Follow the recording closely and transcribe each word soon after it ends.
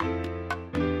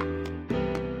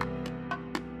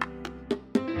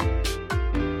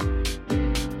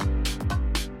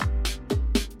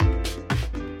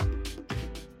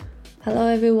Hello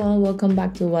everyone, welcome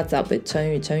back to What's Up with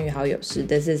成语好有事.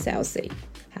 This is Elsie.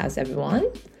 How's everyone?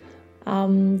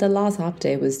 The last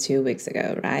update was 2 weeks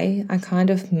ago, right? I kind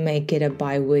of make it a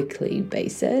bi-weekly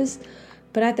basis,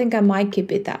 but I think I might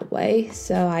keep it that way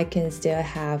so I can still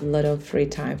have little free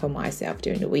time for myself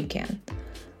during the weekend.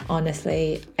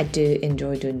 Honestly, I do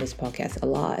enjoy doing this podcast a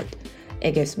lot.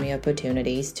 It gives me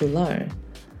opportunities to learn.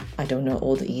 I don't know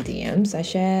all the idioms I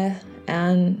share,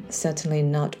 and certainly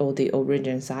not all the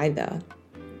origins either.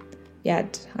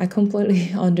 Yet, I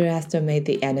completely underestimate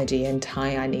the energy and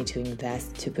time I need to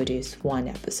invest to produce one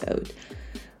episode.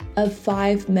 A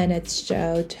 5-minute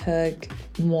show took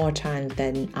more time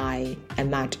than I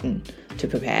imagined to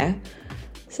prepare.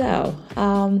 So,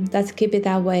 let's keep it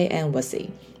that way and we'll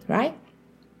see, right?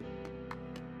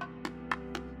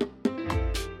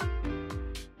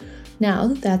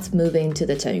 Now, let's move into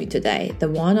the 成语 today. The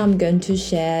one I'm going to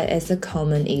share is a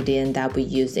common idiom that we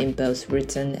use in both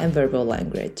written and verbal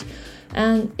language.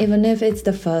 And even if it's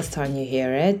the first time you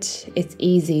hear it, it's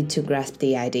easy to grasp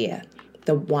the idea.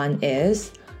 The one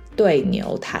is 对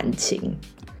牛弹琴.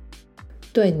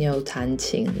 对牛弹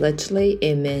琴, literally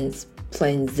it means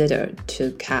playing zither to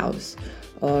cows,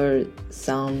 or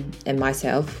some and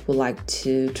myself would like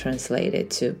to translate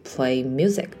it to play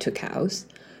music to cows.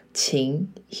 琴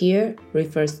here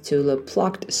refers to the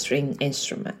plucked string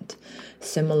instrument,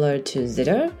 similar to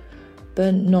zither,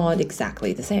 but not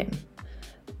exactly the same.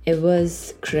 It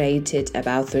was created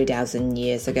about 3,000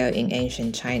 years ago in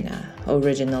ancient China,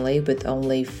 originally with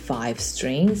only 5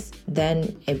 strings,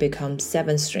 then it becomes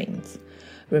 7 strings.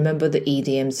 Remember the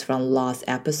idioms from last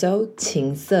episode?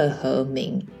 琴瑟和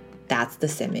鸣. That's the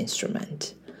same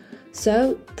instrument.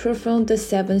 So, perform the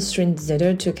 7-string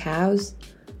zither to cows.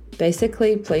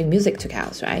 Basically, play music to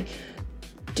cows, right?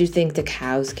 Do you think the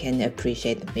cows can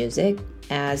appreciate the music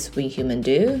as we humans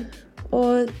do?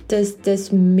 Or does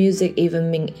this music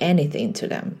even mean anything to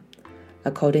them?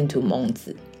 According to 孟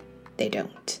子, they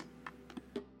don't.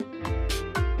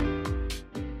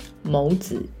 孟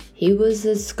子, he was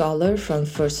a scholar from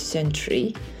 1st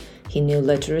century. He knew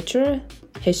literature,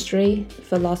 history,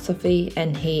 philosophy,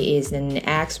 and he is an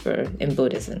expert in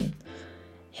Buddhism.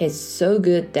 He's so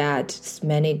good that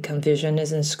many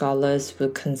Confucianism scholars will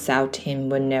consult him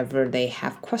whenever they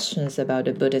have questions about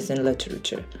the Buddhism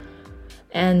literature.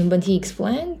 And when he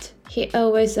explained, he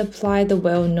always applied the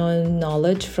well-known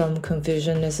knowledge from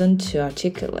Confucianism to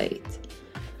articulate.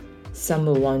 Some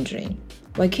were wondering,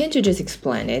 why can't you just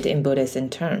explain it in Buddhism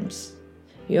terms?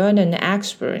 You're an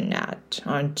expert in that,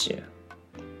 aren't you?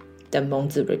 Then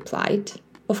Mengzi replied,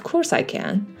 of course I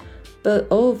can. But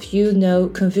all of you know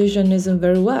Confucianism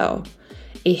very well.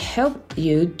 It helped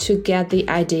you to get the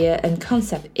idea and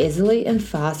concept easily and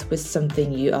fast with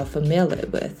something you are familiar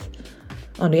with.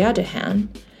 On the other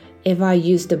hand, if I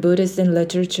use the Buddhism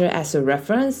literature as a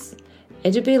reference,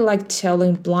 it'd be like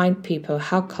telling blind people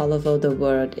how colorful the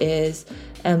world is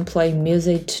and playing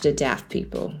music to the deaf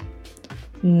people.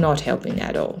 Not helping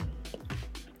at all.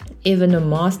 Even a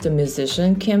master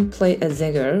musician can play a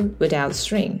zither without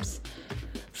strings.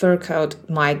 Fur coat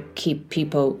might keep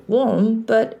people warm,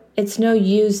 but it's no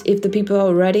use if the people are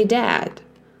already dead.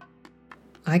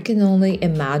 I can only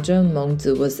imagine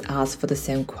Mengzi was asked for the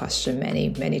same question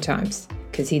many times,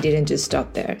 because he didn't just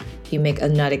stop there. He made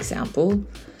another example.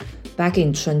 Back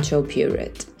in 春秋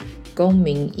period, Gong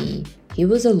Mingyi, he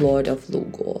was a lord of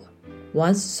Luguo.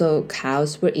 Once saw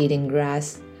cows were eating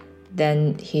grass,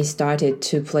 then he started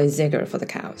to play zither for the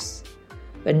cows.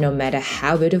 But no matter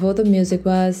how beautiful the music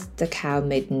was, the cow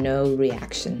made no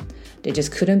reaction. They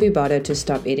just couldn't be bothered to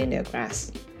stop eating their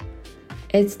grass.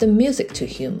 It's the music to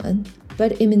human,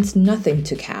 but it means nothing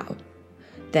to cow.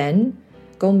 Then,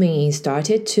 Gong Mingyi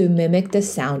started to mimic the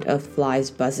sound of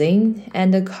flies buzzing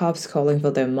and the cubs calling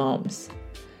for their moms.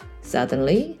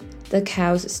 Suddenly, the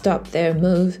cows stopped their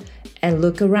move and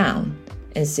looked around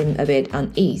and seemed a bit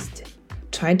uneased,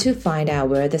 trying to find out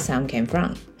where the sound came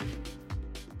from.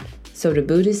 So the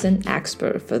Buddhism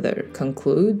expert further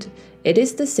conclude, it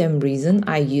is the same reason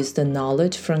I use the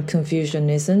knowledge from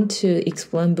Confucianism to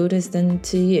explain Buddhism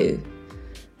to you,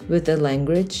 with the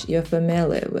language you're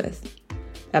familiar with.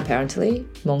 Apparently,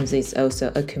 Mengzi is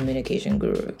also a communication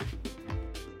guru.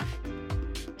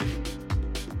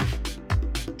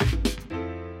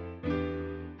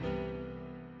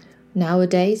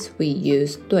 Nowadays, we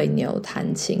use 对牛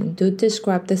弹琴 to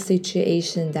describe the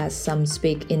situation that some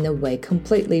speak in a way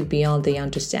completely beyond the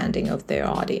understanding of their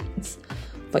audience.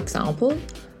 For example,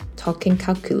 talking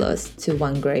calculus to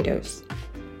 1 graders.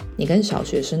 你跟小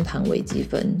学生谈微积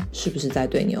分，是不是在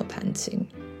对牛弹琴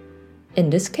？In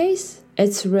this case,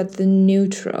 it's rather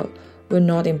neutral. We're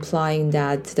not implying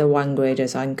that the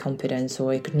one-graders are incompetent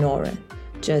or ignorant,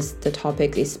 just the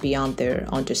topic is beyond their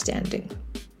understanding.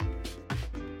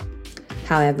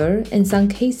 However, in some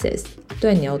cases,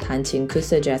 对牛弹琴 could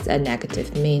suggest a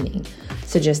negative meaning,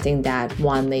 suggesting that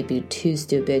one may be too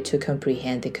stupid to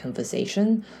comprehend the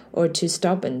conversation or too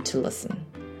stubborn to listen.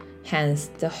 Hence,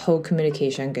 the whole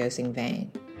communication goes in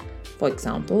vain. For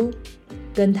example,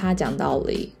 跟他讲道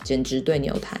理简直对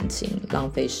牛弹琴，浪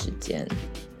费时间。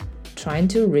Trying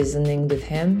to reasoning with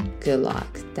him, good luck.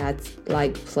 That's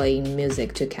like playing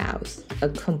music to cows, a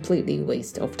completely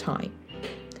waste of time.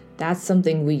 That's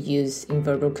something we use in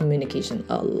verbal communication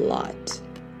a lot.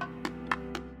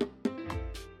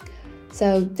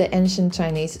 So the ancient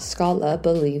Chinese scholar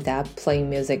believed that playing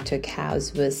music to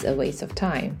cows was a waste of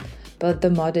time. But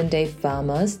the modern-day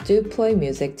farmers do play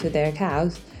music to their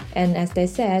cows, and as they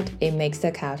said, it makes the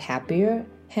cow happier,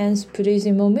 hence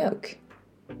producing more milk.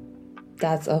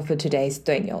 That's all for today's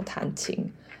对牛弹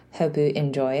琴. Hope you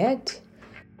enjoy it.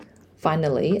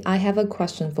 Finally, I have a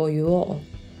question for you all.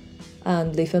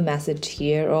 Leave a message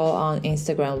here or on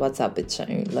Instagram WhatsApp with 成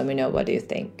语. Let me know what you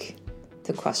think.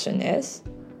 The question is,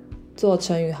 做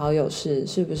成语好友事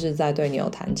是不是在对牛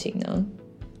弹琴呢?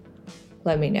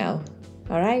 Let me know.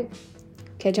 Alright,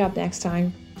 catch up next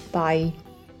time. Bye.